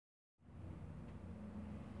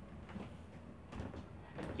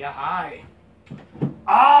Yeah, hi.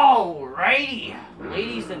 Alrighty,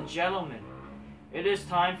 ladies and gentlemen, it is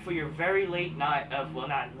time for your very late night. Well,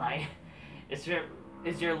 not night. It's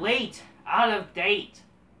your late, out of date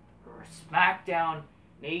Smackdown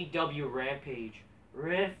AEW Rampage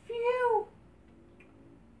review.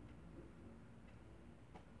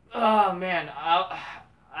 Oh man,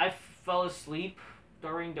 I fell asleep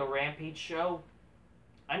during the Rampage show.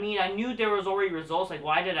 I mean, I knew there was already results. Like,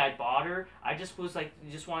 why did I bother? I just was like,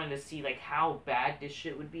 just wanted to see like how bad this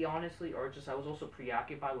shit would be, honestly, or just I was also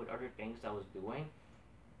preoccupied with other things I was doing.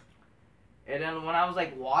 And then when I was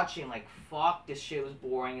like watching, like, fuck, this shit was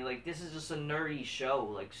boring. Like, this is just a nerdy show,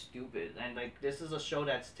 like, stupid. And like, this is a show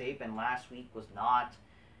that's taped, and last week was not.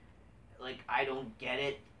 Like, I don't get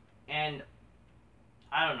it, and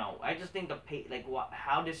I don't know. I just think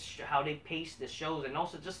how they pace the shows, and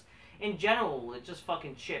also just in general, it's just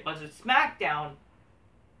fucking shit. But it's SmackDown.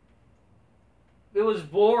 It was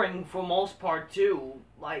boring for most part too.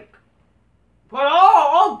 Like,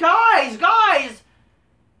 but guys,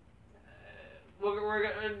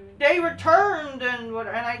 they returned and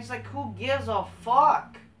I just like, who gives a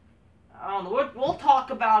fuck? I don't know. We'll talk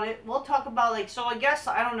about it. We'll talk about like, so I guess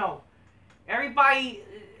I don't know.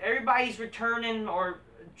 Everybody's returning, or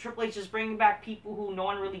Triple H is bringing back people who no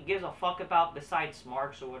one really gives a fuck about besides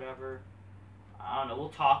Marks or whatever. I don't know. We'll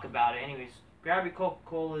talk about it. Anyways, grab your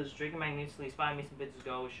Coca-Colas, drink them magnificently, spy me some bitches,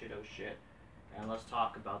 go, shit, oh shit. And let's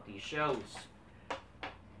talk about these shows.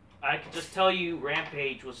 I could just tell you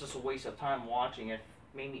Rampage was just a waste of time watching it.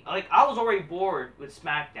 Made me, like, I was already bored with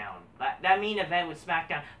SmackDown. That main event with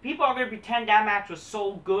SmackDown. People are going to pretend that match was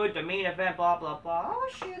so good, the main event, blah, blah, blah. Oh,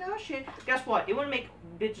 shit. Guess what? They wouldn't make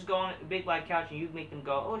bitches go on a big black couch and you make them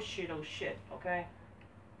go, oh, shit, okay?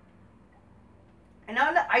 And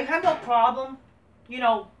I have no problem,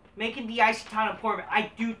 making the IC title important.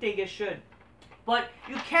 I do think it should. But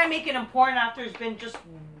you can't make it important after it's been just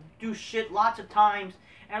do shit lots of times,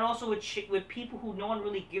 and also with people who no one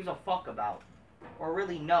really gives a fuck about. Or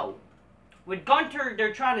really know. With Gunther,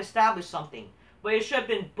 they're trying to establish something. But it should have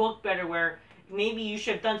been booked better, where maybe you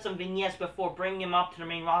should have done some vignettes before bringing him up to the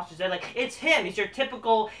main roster. They're like, it's him. It's your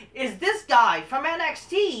typical, is this guy from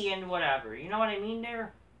NXT and whatever. You know what I mean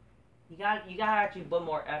there? You gotta actually put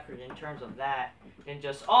more effort in terms of that than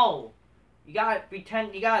just, oh, you gotta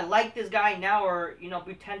pretend, you gotta like this guy now, or,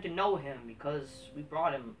 pretend to know him because we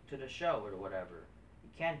brought him to the show or whatever.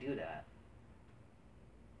 You can't do that.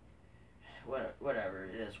 Whatever,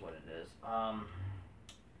 it is what it is.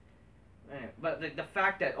 But the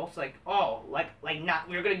fact that also like, oh, not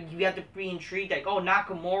you have to be intrigued, like, oh,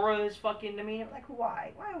 Nakamura is fucking the main, like,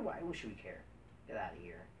 why should we care? Get out of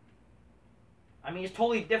here. I mean, it's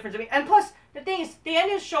totally different. I mean, and plus the thing is, the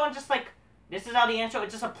end of the show, and just like, this is how the end show.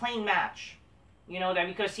 It's just a plain match, that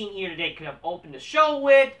we could have seen here today. Could have opened the show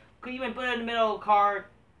with, could even put it in the middle of the card.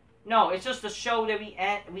 No, it's just a show that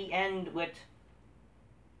we end with.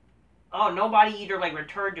 Oh, nobody either, like,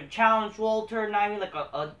 returned to challenge Walter, not even, like,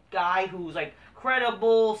 a guy who's, like,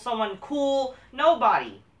 credible, someone cool.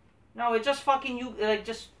 Nobody. No, it's just fucking you, like,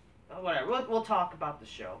 just, whatever. We'll talk about the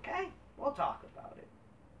show, okay? We'll talk about it.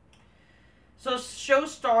 So, show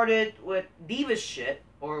started with Divas shit,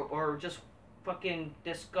 or just fucking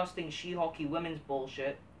disgusting She-Hulky women's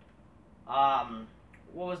bullshit. What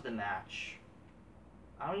was the match?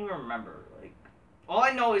 I don't even remember, like. All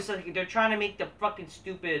I know is like they're trying to make the fucking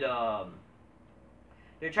stupid,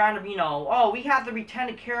 they're trying to, oh, we have to pretend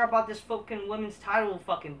to care about this fucking women's title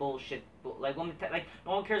fucking bullshit. Like, no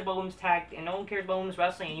one cares about women's tag, and no one cares about women's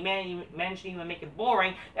wrestling, and you managed to even make it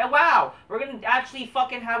boring. And wow, we're gonna actually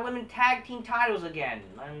fucking have women's tag team titles again.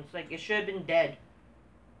 And it's like, it should have been dead.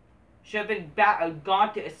 Should have been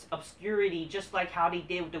gone to obscurity, just like how they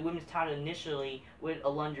did with the women's title initially with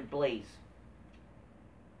Alundra Blaze.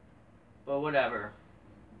 But whatever.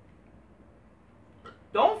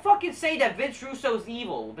 Don't fucking say that Vince Russo's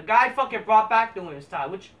evil. The guy fucking brought back the women's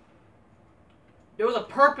title, which there was a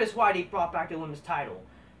purpose why they brought back the women's title.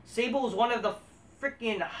 Sable was one of the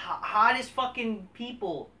freaking hottest fucking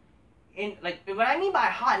people in, like, what I mean by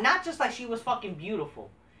hot, not just like she was fucking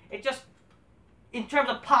beautiful. It just, in terms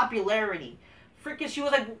of popularity. Freaking, she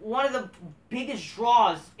was like one of the biggest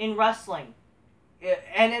draws in wrestling.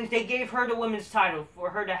 And then they gave her the women's title for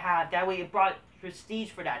her to have. That way it brought prestige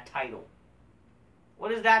for that title. What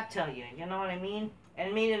does that tell you? You know what I mean? And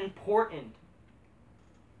it made it important.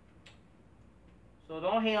 So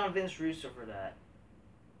don't hate on Vince Russo for that.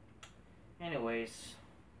 Anyways.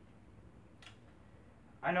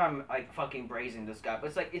 I know I'm like fucking praising this guy, but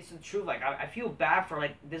it's like, it's the truth. Like, I feel bad for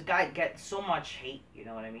like, this guy gets so much hate. You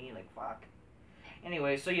know what I mean? Like, fuck.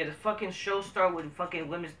 Anyway, so yeah, the fucking show started with fucking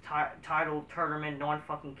women's title tournament. No one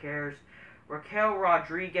fucking cares. Raquel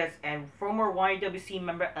Rodriguez and former YWC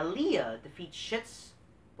member Aaliyah defeat Shitz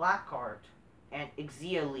Blackheart and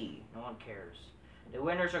Xia Lee. No one cares. The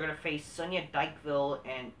winners are gonna face Sonya Dykeville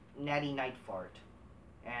and Natty Nightfart,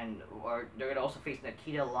 or they're gonna also face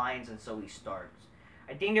Nikita Lyons and Zoe Starks.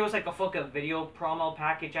 I think there was like a fucking video promo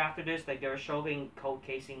package after this, like they were showing code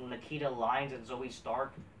casing Nikita Lyons and Zoe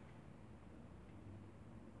Stark.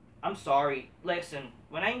 I'm sorry. Listen,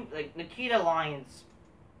 when Nikita Lyons,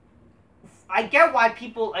 I get why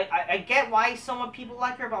people, I get why people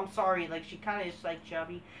like her, but I'm sorry, like, she kind of is, like,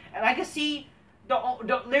 chubby. And I can see,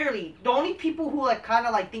 literally, the only people who, like, kind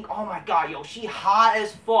of, like, think, oh my god, yo, she hot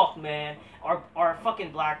as fuck, man, are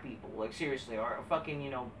fucking black people, like, seriously, or fucking,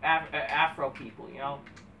 you know, Afro people, you know?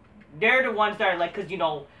 They're the ones that are, like, because, you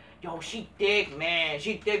know, yo, she thick, man.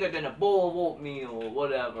 She thicker than a bowl of oatmeal or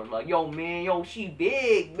whatever. Like, yo, man, yo, she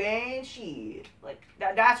big, man. Shit. Like,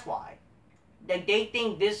 that's why. Like, they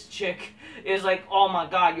think this chick is like, oh my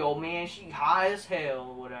god, yo, man, she high as hell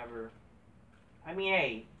or whatever. I mean,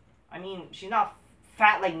 hey. I mean, she's not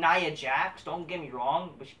fat like Nia Jax, don't get me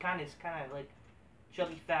wrong. But she kind of is like,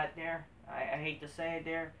 chubby fat there. I hate to say it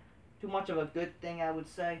there. Too much of a good thing, I would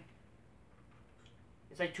say.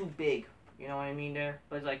 It's like too big. You know what I mean there?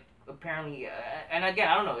 But it's like, apparently, and again,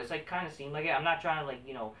 I don't know, it's like kind of seemed like, I'm not trying to, like,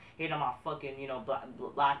 you know, hate on my fucking, you know,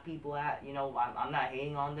 black people you know, I'm not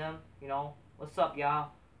hating on them, you know, what's up,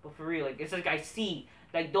 y'all? But for real, like, it's like, I see,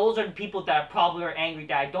 like, those are the people that probably are angry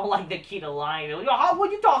that I don't like Nikita Lyons. Like, yo,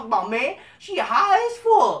 what you talking about, man? She high as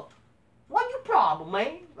fuck. What your problem,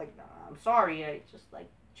 man? Like, nah, I'm sorry, it's just, like,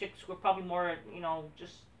 chicks were probably more, you know,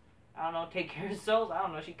 just, I don't know, take care of themselves, I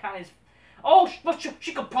don't know, she kind of is. Oh, but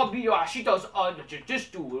she could probably, she does,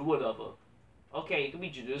 jiu-jitsu or whatever. Okay, you could be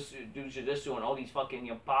jiu-jitsu and all these fucking,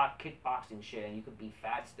 you know, kickboxing shit, and you could be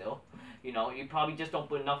fat still. You know, you probably just don't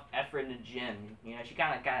put enough effort in the gym. You know, she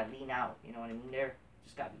kind of gotta lean out, you know what I mean? There,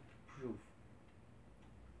 just gotta be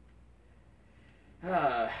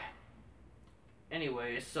proof.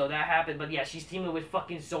 Anyways, so that happened, but yeah, she's teaming with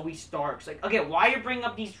fucking Zoe Starks. Like, okay, why are you bringing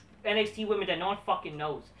up these NXT women that no one fucking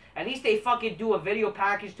knows? At least they fucking do a video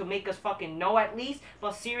package to make us fucking know at least.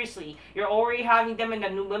 But seriously, you're already having them in the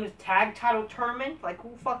new women's tag title tournament? Like,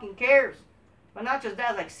 who fucking cares? But not just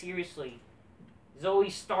that, like, seriously. Zoe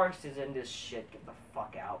Starks is in this shit. Get the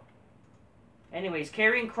fuck out. Anyways,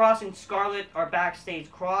 Karrion Kross and Scarlett are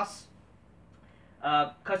backstage. Kross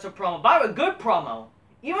cuts a promo. By the way, good promo.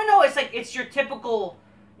 Even though it's like, it's your typical,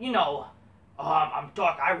 you know, I'm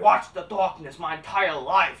dark. I watched the darkness my entire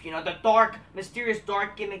life. You know, the dark, mysterious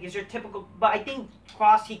dark gimmick is your typical. But I think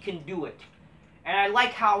Kross, he can do it. And I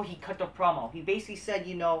like how he cut the promo. He basically said,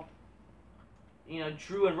 you know,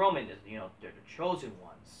 Drew and Roman, you know, they're the chosen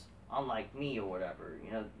ones. Unlike me or whatever.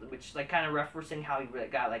 You know, which, like, kind of referencing how he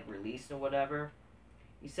got, like, released and whatever.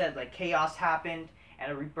 He said, like, chaos happened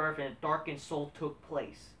and a rebirth and a darkened soul took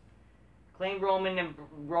place. Claim Roman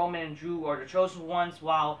and Drew are the chosen ones,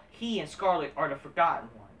 while he and Scarlett are the forgotten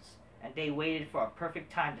ones. And they waited for a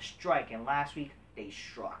perfect time to strike, and last week they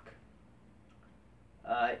struck.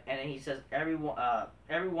 And then he says,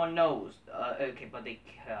 everyone knows. Okay, but they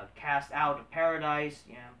cast out of paradise.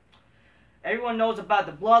 Yeah, everyone knows about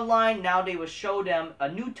the bloodline. Now they will show them a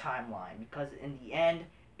new timeline, because in the end,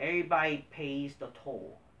 everybody pays the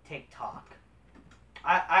toll. TikTok.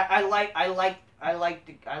 I like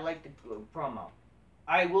the promo.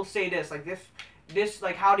 I will say this, like this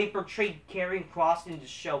like how they portrayed Karrion Kross in the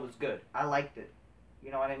show was good. I liked it.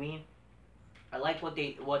 You know what I mean? I like what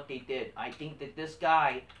they did. I think that this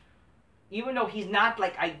guy, even though he's not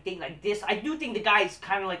like, I do think the guy is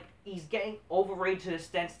kind of like, he's getting overrated to the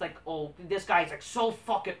sense like, oh, this guy is like so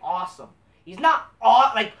fucking awesome. He's not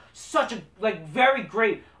like such a like very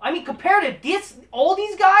great. I mean, compared to all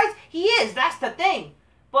these guys, he is. That's the thing.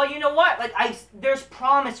 But you know what? Like there's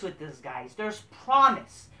promise with this guys. There's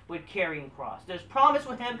promise with Karrion Kross. There's promise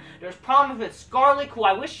with him. There's promise with Scarlett, who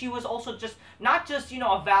I wish she was also just not just, you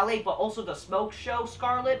know, a valet, but also the smoke show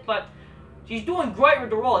Scarlett. But she's doing great with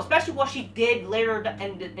the role, especially what she did later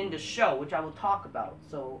in the show, which I will talk about.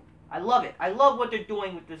 So I love it. I love what they're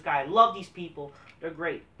doing with this guy. I love these people. They're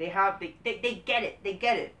great. They get it. They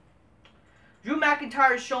get it. Drew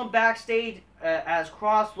McIntyre is shown backstage as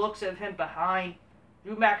Kross looks at him behind.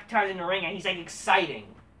 Drew McIntyre's in the ring and he's like exciting.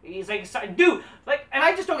 He's like excited. Dude, like, and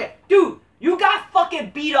I just don't get, dude, you got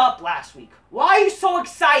fucking beat up last week. Why are you so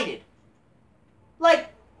excited?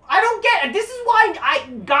 Like, I don't get it. This is why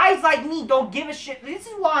guys like me don't give a shit. This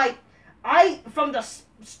is why from the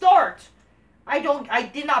start, I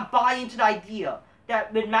did not buy into the idea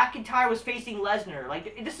that when McIntyre was facing Lesnar.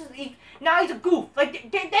 Like, this is now he's a goof.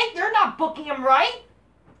 Like, they're not booking him right.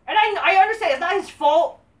 And I understand it's not his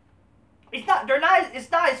fault. It's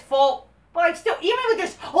not his fault. But like, still, even with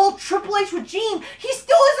this whole Triple H regime, he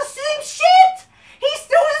still is the same shit. He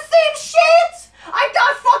still is the same shit. I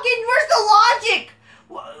thought fucking, where's the logic?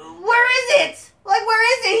 Where is it? Like, where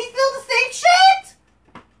is it? He's still the same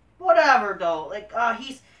shit. Whatever though. Like,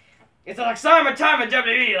 it's an excitement time at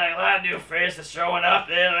WWE. Like, a lot of new faces showing up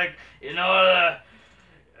there. Like, you know,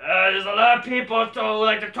 there's a lot of people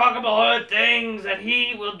to talk about other things, and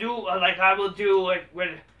he will do like I will do. Like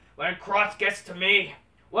when Kross gets to me.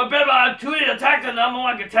 What better opportunity to attack the number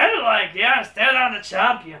one contender? Like, yeah, stand on the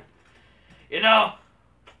champion. You know,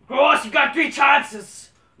 Kross, you got 3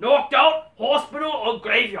 chances. Knocked out, hospital, or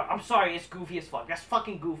graveyard. I'm sorry, it's goofy as fuck. That's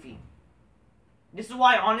fucking goofy. This is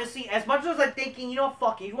why, honestly, as much as I'm thinking, you know,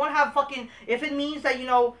 fuck it. If you want to have fucking, if it means that, you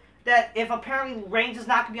know, that if apparently Reigns is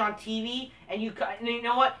not going to be on TV, and you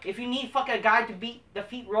know what, if you need fucking a guy to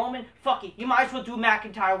defeat Roman, fuck it. You might as well do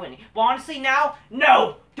McIntyre winning. But honestly now,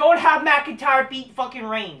 no. Don't have McIntyre beat fucking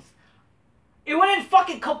Reigns. It wouldn't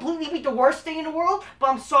fucking completely be the worst thing in the world, but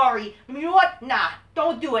I'm sorry. You know what? Nah.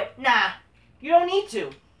 Don't do it. Nah. You don't need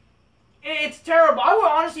to. It's terrible. I would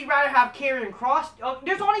honestly rather have Karrion Kross.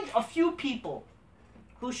 There's only a few people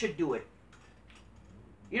who should do it.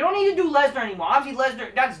 You don't need to do Lesnar anymore. Obviously,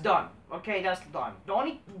 Lesnar, that's done. Okay, that's done. The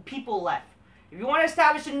only people left. If you want to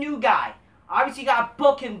establish a new guy, obviously you got to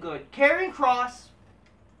book him good. Karrion Kross,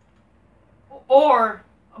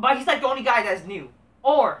 but he's like the only guy that's new.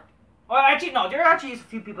 Or actually, no, there actually is a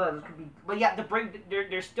few people that could be, but yeah,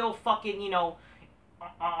 they're still fucking, you know,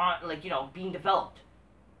 like, you know, being developed.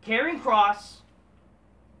 Karrion Kross,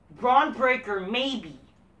 Braun Breaker, maybe,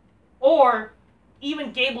 or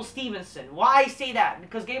even Gable Stevenson. Why I say that?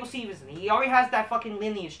 Because Gable Stevenson, he already has that fucking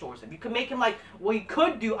lineage towards him. You could make him like, what you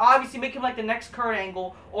could do, obviously make him like the next Kurt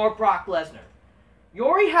Angle or Brock Lesnar.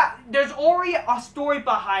 There's already a story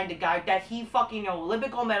behind the guy that he fucking, you know,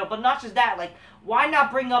 Olympic gold medal, but not just that, like, why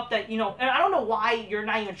not bring up that, you know, and I don't know why you're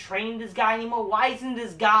not even training this guy anymore. Why isn't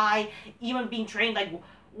this guy even being trained? Like,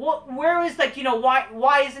 where is, like, you know,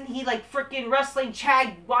 why isn't he, like, freaking wrestling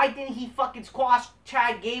Chad? Why didn't he fucking squash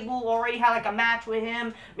Chad Gable? Already had, like, a match with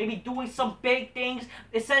him, maybe doing some big things,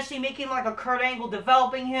 essentially making, like, a Kurt Angle,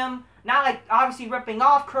 developing him. Not, like, obviously ripping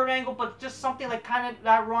off Kurt Angle, but just something like kind of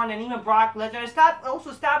that run, and even Brock Lesnar. Also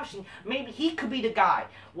establishing maybe he could be the guy.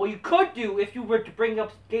 What you could do, if you were to bring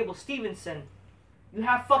up Gable Stevenson, you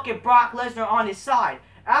have fucking Brock Lesnar on his side.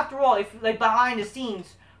 After all, if, like, behind the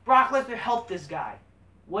scenes, Brock Lesnar helped this guy.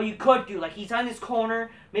 What you could do, like, he's on his corner,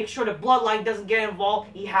 make sure the bloodline doesn't get involved,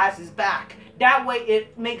 he has his back. That way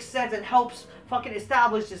it makes sense and helps fucking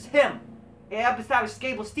establishes him. It helps establish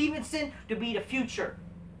Gable Stevenson to be the future.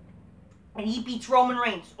 And he beats Roman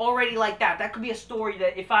Reigns already like that. That could be a story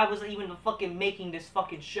that if I was even fucking making this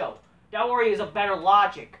fucking show. That already is a better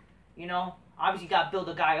logic, you know? Obviously you gotta build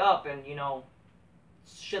a guy up and, you know,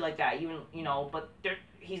 shit like that. Even, you know, but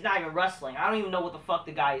he's not even wrestling. I don't even know what the fuck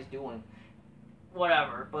the guy is doing.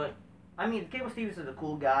 Whatever, but I mean, Gable Stevenson's a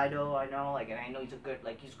cool guy, though. I know, like, and I know he's a good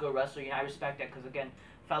wrestler. You know, I respect that because again,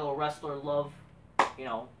 fellow wrestler love, you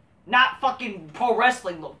know, not fucking pro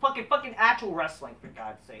wrestling, fucking actual wrestling for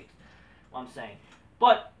God's sakes. What I'm saying,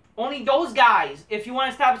 but only those guys. If you want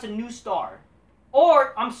to establish a new star,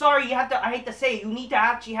 or I'm sorry, you have to. I hate to say it, you need to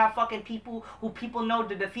actually have fucking people who people know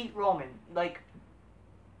to defeat Roman, like.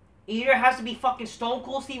 Either has to be fucking Stone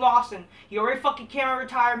Cold Steve Austin. He already fucking came out of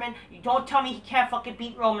retirement. You don't tell me he can't fucking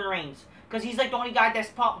beat Roman Reigns. Because he's like the only guy that's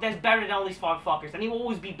better than all these fuckers. And he will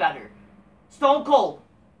always be better. Stone Cold.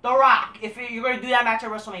 The Rock. If you're going to do that match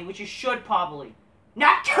at WrestleMania. Which you should probably.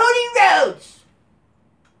 Not Cody Rhodes!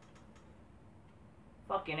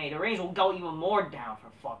 Fucking A. The Reigns will go even more down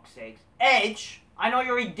for fuck's sakes. Edge. I know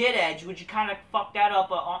you already did Edge. Which you kind of fucked that up.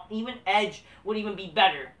 But even Edge would even be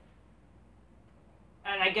better.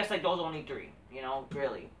 And I guess, like, those only 3, you know,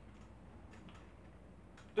 really.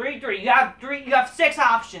 3. You have 6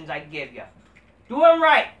 options I can give you. Do them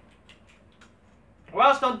right. Or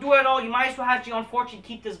else don't do it at all. You might as well actually, unfortunately,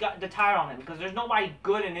 keep the title on him. Because there's nobody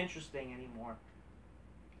good and interesting anymore.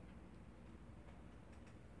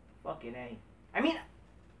 Fucking A. I mean...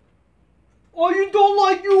 Oh, you don't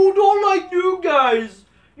like new guys.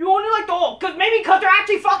 You only like the old, because they're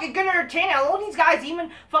actually fucking good and entertaining. All these guys, even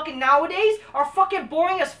fucking nowadays, are fucking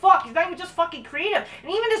boring as fuck. He's not even just fucking creative. And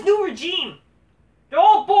even this new regime, they're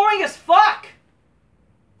all boring as fuck.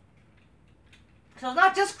 So it's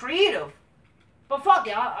not just creative. But fuck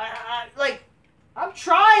it, I'm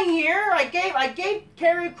trying here. I gave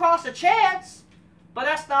Karrion Kross a chance, but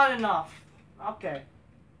that's not enough. Okay.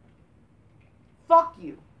 fuck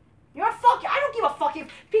you. You know what? Fuck you. I don't give a fuck if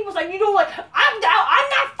people's like, you know what? I'm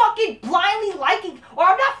not fucking blindly liking, or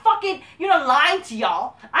I'm not fucking, lying to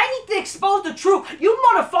y'all. I need to expose the truth. You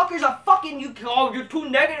motherfuckers are fucking, you're too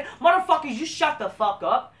negative. Motherfuckers, you shut the fuck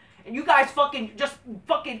up. And you guys fucking, just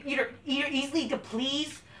fucking either easily to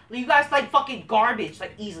please. You guys like fucking garbage,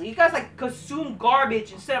 like easily. You guys like consume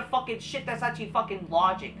garbage instead of fucking shit that's actually fucking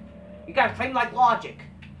logic. You guys claim like logic.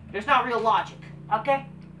 There's not real logic, okay?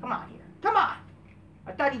 Come on here. Come on.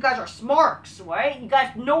 I thought you guys are smarks, right? You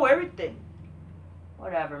guys know everything.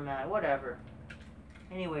 Whatever, man. Whatever.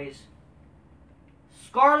 Anyways.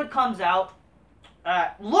 Scarlett comes out.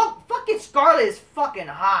 Look, fucking Scarlett is fucking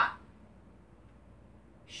hot.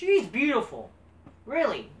 She's beautiful.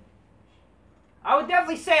 Really. I would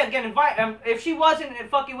definitely say, again, invite if she wasn't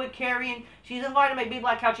fucking with Karrion, she's invited my Big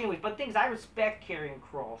Black Couch anyways. But things, I respect Karrion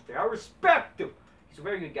Kross there. I respect him. He's a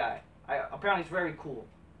very good guy. Apparently he's very cool.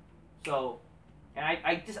 So... And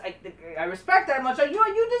I respect that much. Like,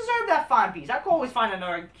 you deserve that fine piece. I could always find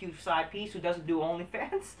another cute side piece who doesn't do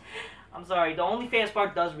OnlyFans. I'm sorry, the OnlyFans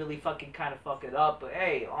part does really fucking kind of fuck it up. But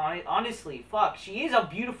hey, honestly, fuck, she is a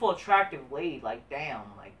beautiful, attractive lady. Like, damn,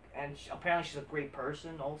 like, and apparently she's a great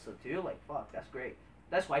person also too. Like, fuck, that's great.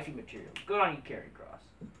 That's wifey material. Good on you, Karrion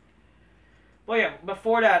Kross. But yeah,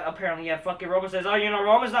 before that, apparently, yeah, fucking Roman says, oh,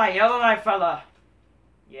 Roman's not yellow knife fella.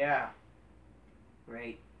 Yeah,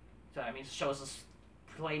 great. So, I mean, it shows us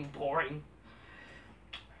plain boring.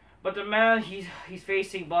 But the man, he's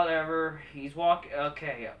facing whatever. He's walking,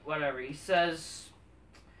 okay, whatever. He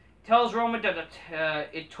tells Roman that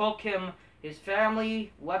it took him his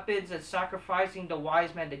family, weapons, and sacrificing the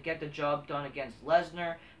wise man to get the job done against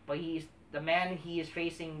Lesnar. But the man he is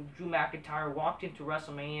facing, Drew McIntyre, walked into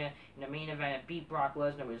WrestleMania in the main event and beat Brock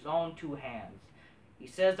Lesnar with his own two hands. He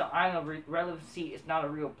says the island of relevancy is not a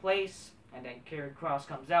real place. And then Karrion Kross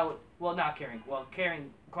comes out. Well, not Karrion. Well,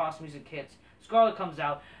 Karrion Kross music hits. Scarlett comes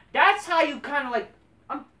out. That's how you kind of like...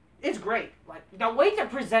 it's great. Like, the way they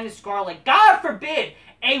presented Scarlett. God forbid,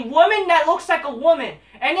 a woman that looks like a woman.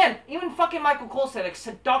 And then, even fucking Michael Cole said, like,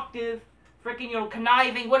 seductive, freaking,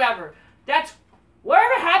 conniving, whatever. That's...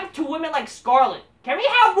 Whatever happened to women like Scarlett? Can we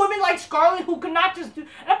have women like Scarlett who could not just do...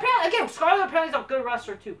 And apparently, again, Scarlett apparently is a good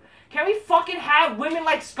wrestler, too. Can we fucking have women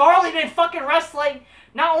like Scarlett in fucking wrestling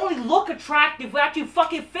not only look attractive, but actually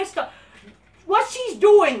fucking fist up? What she's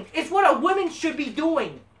doing is what a woman should be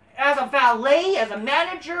doing. As a valet, as a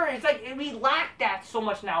manager, it's like, we lack that so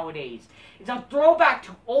much nowadays. It's a throwback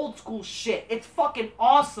to old school shit. It's fucking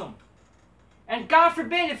awesome. And God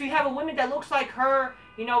forbid if you have a woman that looks like her,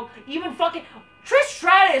 even fucking... Trish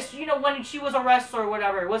Stratus, when she was a wrestler or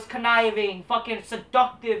whatever, was conniving, fucking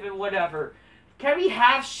seductive and whatever. Can we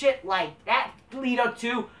have shit like that lead up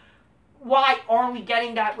to? Why aren't we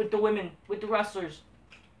getting that with the women, with the wrestlers?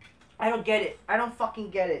 I don't get it. I don't fucking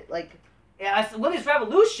get it. Like, yeah, women's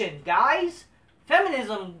revolution, guys.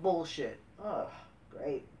 Feminism bullshit. Ugh,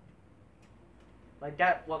 great. Like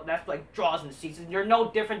that, well, that's like draws in the season. You're no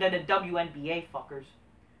different than the WNBA fuckers.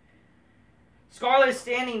 Scarlett is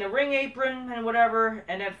standing in the ring apron and whatever,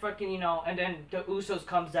 and then fucking, and then the Usos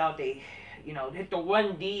comes out, they, hit the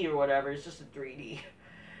 1D or whatever, it's just a 3D.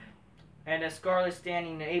 And then Scarlett's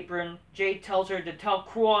standing in the apron. Jay tells her to tell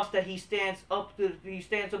Kross that he stands up to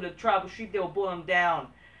the tribal chief, they'll pull him down.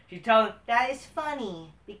 She's telling him, that is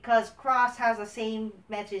funny, because Kross has the same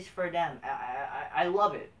message for them. I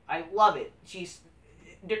love it. I love it.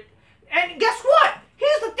 And guess what?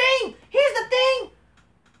 Here's the thing!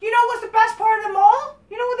 You know what's the best part of them all?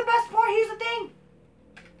 You know what the best part? Here's the thing.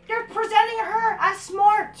 They're presenting her as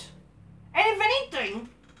smart. And if anything,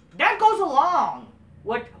 that goes along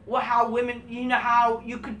with how women, how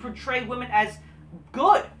you could portray women as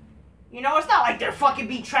good. It's not like they're fucking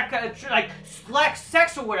being like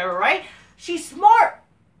sex or whatever, right? She's smart.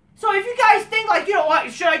 So if you guys think like,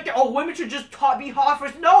 what, women should just be hot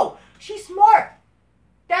first. No, she's smart.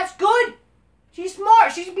 That's good. She's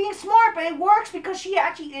smart. She's being smart, but it works because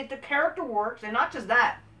the character works, and not just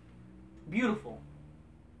that. Beautiful.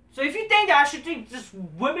 So if you think that I should think just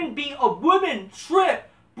women being a woman, strip,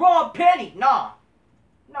 bra, and penny, nah.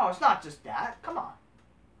 No, it's not just that. Come on.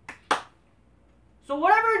 So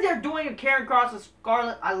whatever they're doing with Karrion Kross and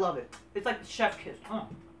Scarlett, I love it. It's like the chef kiss.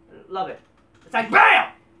 Love it. It's like,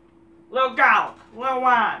 BAM! Little garlic, little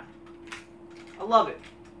wine. I love it.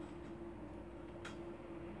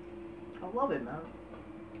 I love it, man.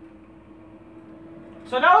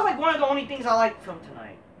 So that was like one of the only things I liked from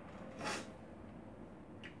tonight.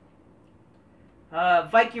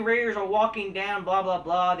 Viking Raiders are walking down, blah, blah,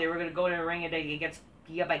 blah. They were going to go to the ring and he got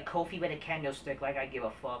by Kofi with a candlestick, like I give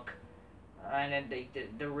a fuck. And then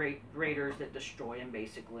the Raiders that destroy him,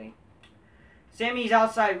 basically. Sammy's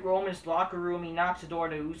outside Roman's locker room. He knocks the door.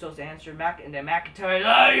 The Usos answer. And then McIntyre,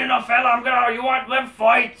 oh, you know, fella, you want, let's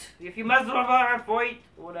fight. If you mess with us, fight.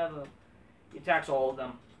 Whatever. He attacks all of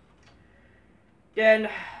them. Then,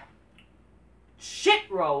 Shit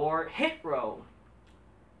Row or Hit Row.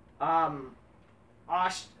 I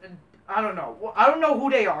don't know. I don't know who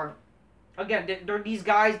they are. Again, they're these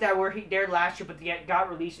guys that were there last year, but they got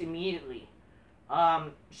released immediately.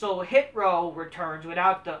 So Hit Row returns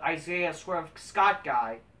without the Isaiah Swerve Scott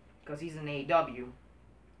guy, because he's in AEW.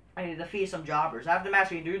 And he defeats some jobbers. After the match,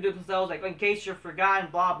 they introduce themselves, like, in case you're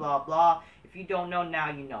forgotten, blah, blah, blah. If you don't know, now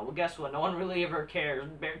you know. Well, guess what? No one really ever cares.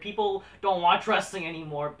 People don't watch wrestling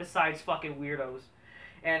anymore, besides fucking weirdos.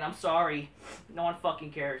 And I'm sorry, no one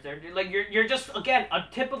fucking cares. They're like, you're just, again, a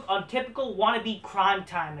typical wannabe crime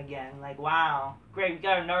time again. Like, wow, great, we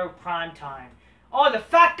got another crime time. Oh, the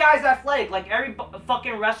fat guy's athletic. Like every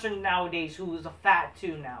fucking wrestler nowadays who is a fat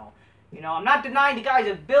too now. You know, I'm not denying the guy's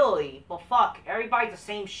ability, but fuck, everybody's the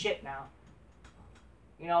same shit now.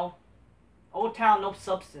 You know, Old Town, no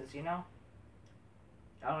substance. You know.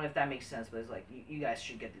 I don't know if that makes sense, but it's like you guys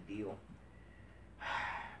should get the deal.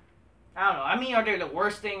 I don't know. I mean, are they the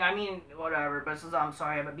worst thing? I mean, whatever. But I'm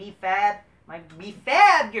sorry, but be fab. Like, be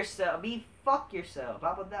fab yourself. Be fuck yourself.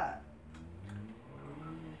 How about that?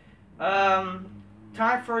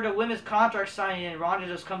 Time for the women's contract signing, and Ronda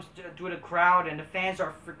just comes to the crowd, and the fans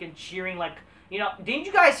are freaking cheering. Like, you know, didn't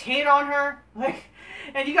you guys hate on her? Like,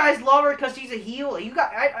 and you guys love her because she's a heel. You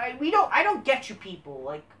guys, I don't get you people.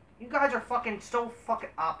 Like, you guys are fucking so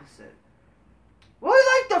fucking opposite. We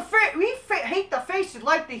like the hate the faces,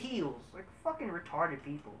 like the heels. Like fucking retarded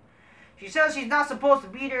people. She says she's not supposed to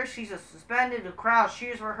be there. She's suspended. The crowd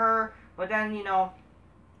cheers for her, but then you know.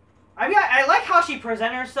 I mean, I like how she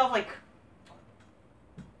presented herself, like,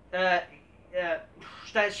 that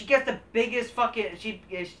she gets the biggest fucking,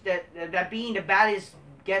 that being the baddest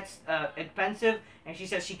gets, expensive, and she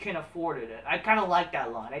says she can afford it. I kind of like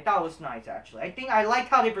that line. I thought it was nice, actually. I liked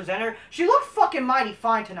how they presented her. She looked fucking mighty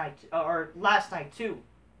fine tonight, or last night, too.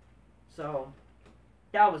 So,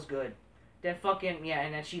 that was good. Then fucking, yeah,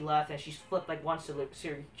 and then she left, and she flipped, like, one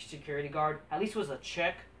security guard. At least it was a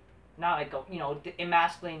chick. Not like a, you know,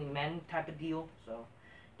 emasculating men type of deal. So,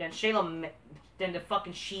 then then the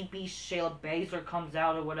fucking sheepy Shayla Baszler comes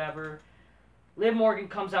out or whatever. Liv Morgan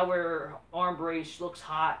comes out with her arm brace, looks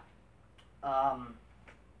hot.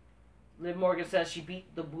 Liv Morgan says she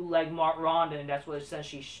beat the bootleg Ronda, and that's what it says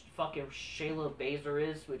fucking Shayla Baszler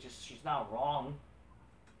is, which is, she's not wrong.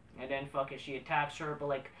 And then fucking she attacks her, but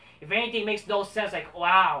like, if anything, makes no sense. Like,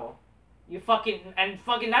 wow, you fucking, and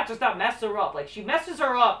fucking not just not mess her up. Like, she messes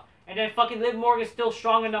her up. And then fucking Liv Morgan's still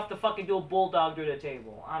strong enough to fucking do a bulldog through the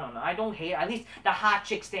table. I don't know. I don't hate it. At least the hot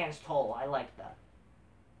chick stands tall. I like that.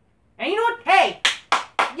 And you know what? Hey!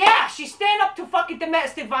 Yeah! She stand up to fucking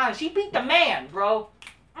domestic violence. She beat the man, bro.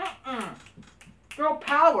 Girl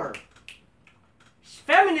power. It's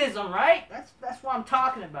feminism, right? That's what I'm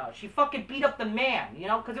talking about. She fucking beat up the man, you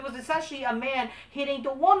know? Because it was essentially a man hitting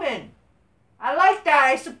the woman. I like that.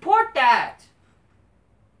 I support that.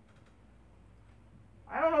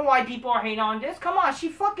 I don't know why people are hating on this. Come on, she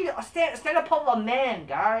fucking stand up for a man,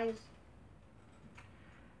 guys.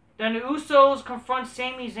 Then the Usos confront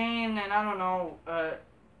Sami Zayn, and I don't know.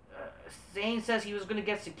 Zayn says he was gonna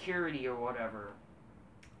get security or whatever.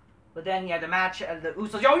 But then yeah, the match, the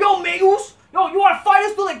Usos, yo, Meus, yo, you wanna fight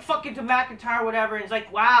us? Like fucking to McIntyre or whatever. And it's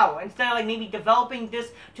like, wow. Instead of like maybe developing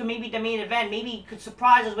this to maybe the main event, maybe he could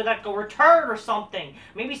surprise us with like a return or something.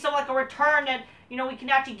 Maybe something like a return that, you know, we can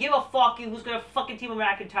actually give a fuck who's gonna fucking team with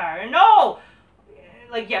McIntyre. And no!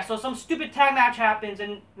 Like, yeah, so some stupid tag match happens,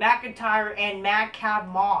 and McIntyre and Madcap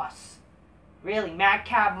Moss. Really,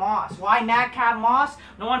 Madcap Moss. Why Madcap Moss?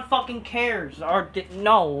 No one fucking cares. Or,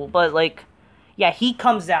 no, but like, yeah, he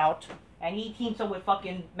comes out, and he teams up with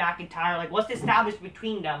fucking McIntyre. Like, what's established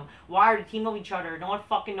between them? Why are they teaming up with each other? No one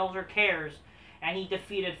fucking knows or cares. And they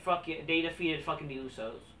defeated fucking the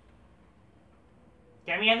Usos.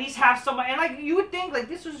 I mean, at least have somebody, and like, you would think, like,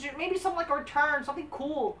 this was maybe something like a return, something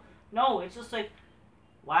cool. No, it's just like,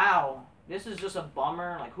 wow, this is just a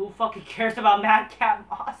bummer. Like, who fucking cares about Madcap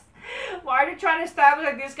Moss? Why are they trying to establish,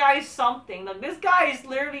 like, this guy is something? Like, this guy is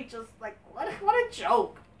literally just, like, what a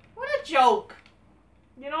joke. What a joke.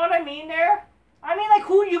 You know what I mean there? I mean, like,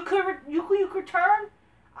 who you could turn?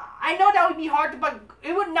 I know that would be hard to, but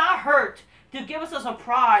it would not hurt to give us a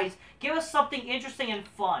surprise, give us something interesting and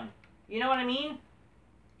fun. You know what I mean?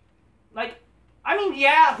 Like, I mean,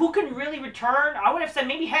 yeah, who can really return? I would have said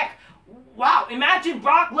maybe, heck, wow, imagine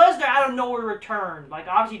Brock Lesnar out of nowhere return. Like,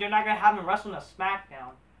 obviously, they're not going to have him wrestle in a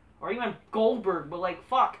Smackdown. Or even Goldberg, but, like,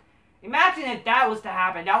 fuck. Imagine if that was to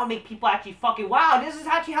happen. That would make people actually fucking, wow, this is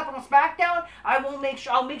actually happening on SmackDown?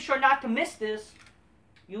 I'll make sure not to miss this.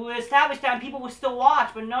 You would establish that and people would still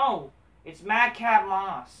watch, but no. It's Madcap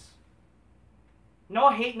Moss. No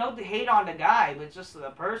hate on the guy, but it's just the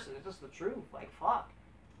person. It's just the truth. Like, fuck.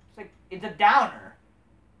 It's like, it's a downer.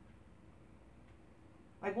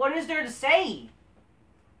 Like, what is there to say?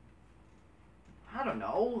 I don't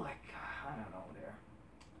know. Like, I don't know there.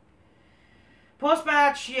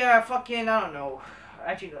 Post-match, yeah, fucking, I don't know.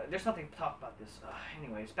 Actually, there's nothing to talk about this.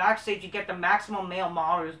 Anyways, backstage, you get the Maximum Male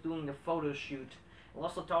Models doing the photo shoot.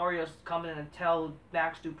 Los Lotharios come in and tell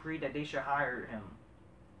Max Dupree that they should hire him.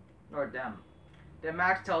 Or them. Then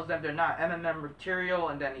Max tells them they're not MMA material,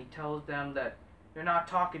 and then he tells them that they're not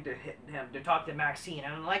talking to him, they're talking to Maxine.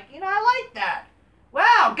 And I'm like, you know, I like that.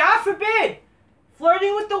 Wow, God forbid!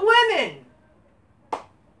 Flirting with the women!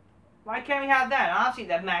 Why can't we have that? Honestly,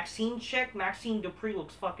 that Maxine chick, Maxine Dupree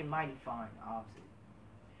looks fucking mighty fine, obviously.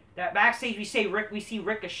 That backstage we see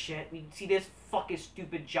Ricochet, we see this fucking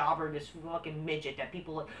stupid jobber, this fucking midget that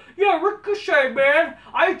people like, yeah, Ricochet, man!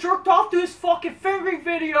 I jerked off to his fucking fingering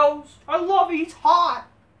videos! I love it, he's hot!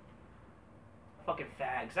 Fucking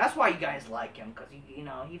fags. That's why you guys like him, because, you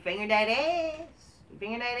know, he fingered that ass. He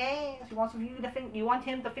fingered that ass. You want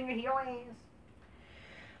him to finger your ass.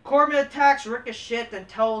 Corbin attacks Ricochet and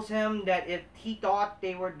tells him that if he thought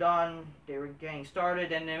they were done, they were getting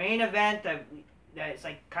started. And the main event, that it's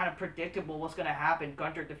like kind of predictable what's going to happen.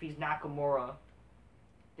 Gunther defeats Nakamura.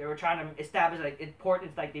 They were trying to establish like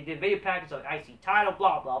importance, like they did video package of IC title,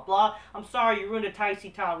 blah, blah, blah. I'm sorry, you ruined the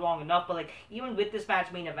IC title long enough, but like even with this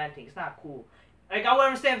match main eventing, it's not cool. Like, I would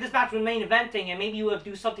understand if this match was main eventing and maybe you would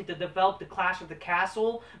do something to develop the Clash of the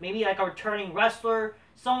Castle. Maybe like a returning wrestler,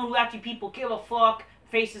 someone who actually people give a fuck,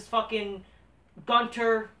 faces fucking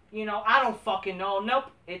Gunther, you know, I don't fucking know.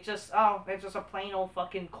 Nope, it's just a plain old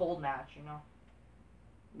fucking cold match, you know.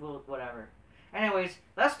 Well, whatever. Anyways,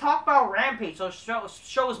 let's talk about Rampage. So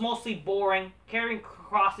show is mostly boring. Carrying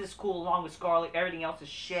Kross is cool along with Scarlett. Everything else is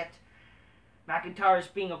shit. McIntyre is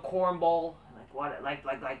being a cornball. Like what? Like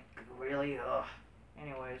really? Ugh.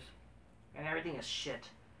 Anyways, and everything is shit.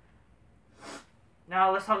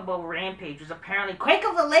 Now let's talk about Rampage, which is apparently Quake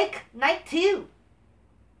of the Lake Night 2.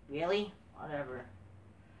 Really? Whatever.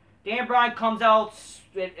 Dan Bryan comes out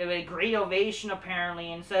with a great ovation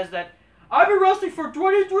apparently and says that I've been wrestling for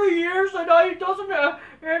 23 years and I doesn't know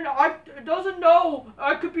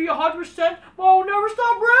I could be 100%, but I'll never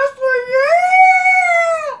stop wrestling.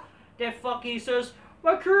 Yeah! Then fucking says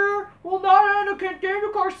my career will not end against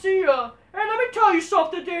Daniel Garcia. And let me tell you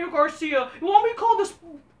something, Daniel Garcia. You want me to call this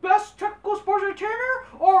best technical sports entertainer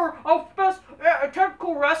or a best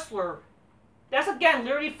technical wrestler? That's again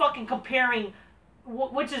literally fucking comparing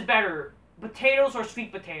which is better, potatoes or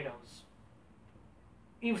sweet potatoes.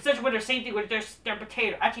 Essentially, they're the same thing. They're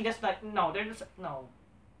potato. Actually, that's not. No, they're just no.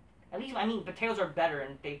 At least I mean, potatoes are better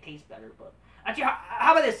and they taste better. But actually,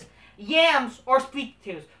 how about this? Yams or sweet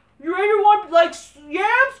potatoes? You either want like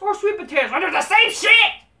yams or sweet potatoes? Well, they're the same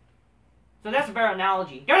shit. So that's a better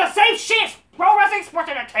analogy. They're the same shit. Pro wrestling, sports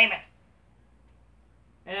entertainment.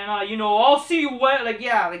 And then you know, I'll see you when. Like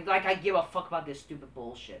yeah, like I give a fuck about this stupid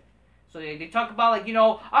bullshit. So they talk about like, you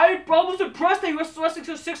know, I was impressed they were wrestling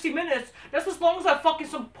for 60 minutes. That's as long as I fucking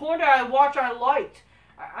some porn that I watch I liked.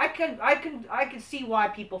 I can see why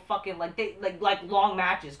people fucking like long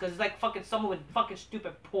matches because it's like fucking someone with fucking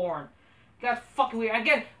stupid porn. That's fucking weird.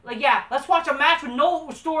 Again, like yeah, let's watch a match with no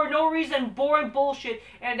story, no reason, boring bullshit,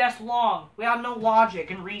 and that's long. We have no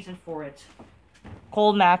logic and reason for it.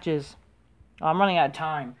 Cold matches. Oh, I'm running out of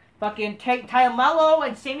time. Fucking Tamello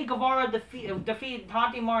and Sammy Guevara defeated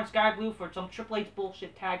Dante Martin and Sky Blue for some Triple H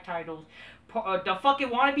bullshit tag titles. The fucking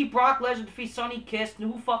wannabe Brock Lesnar defeats Sonny Kiss.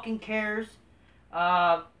 Who fucking cares?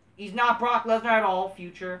 He's not Brock Lesnar at all,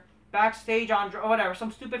 future. Backstage, whatever,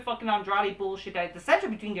 some stupid fucking Andrade bullshit that's the center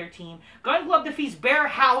between their team. Gun Club defeats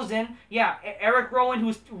Bearhausen. Yeah, Eric Rowan,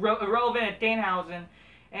 who's irrelevant at Danhausen.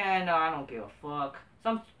 And I don't give a fuck.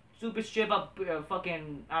 Some stupid shit about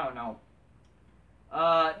fucking, I don't know.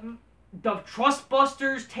 The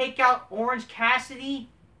Trustbusters take out Orange Cassidy.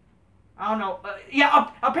 I don't know.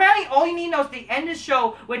 Apparently all you need to know is the end of the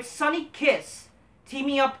show with Sonny Kiss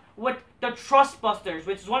teaming up with the Trustbusters,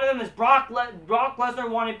 which is one of them is Brock Lesnar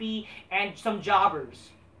wannabe and some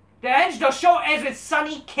jobbers. The end of the show ends with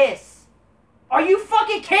Sonny Kiss. Are you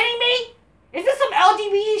fucking kidding me? Is this some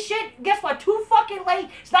LGBT shit? Guess what? Too fucking late.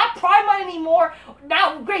 It's not Pride Month anymore.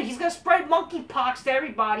 Now, great, he's gonna spread monkeypox to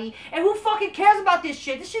everybody. And who fucking cares about this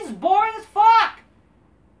shit? This shit's boring as fuck.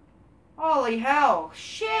 Holy hell.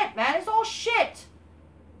 Shit, man. It's all shit.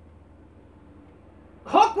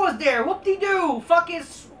 Hook was there. Whoop-de-doo. Fucking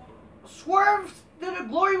Swerve the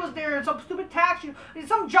Glory was there, and some stupid tax,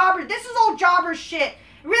 some jobber. This is all jobber shit.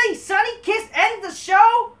 Really, Sonny Kiss ends the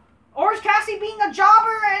show? Orange Cassidy being a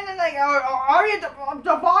jobber, and then like Arya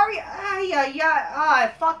Davari.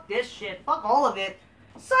 Fuck this shit. Fuck all of it.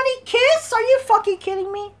 Sonny Kiss? Are you fucking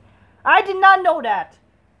kidding me? I did not know that.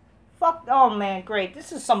 Fuck. Oh man, great.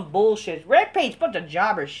 This is some bullshit. Rampage, bunch of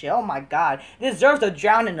jobber shit. Oh my god. It deserves to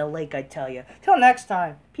drown in the lake, I tell you. Till next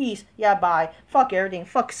time. Peace. Yeah, bye. Fuck everything.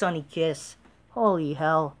 Fuck Sonny Kiss. Holy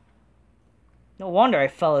hell. No wonder I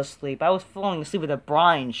fell asleep. I was falling asleep with the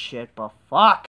Brian shit, but fuck.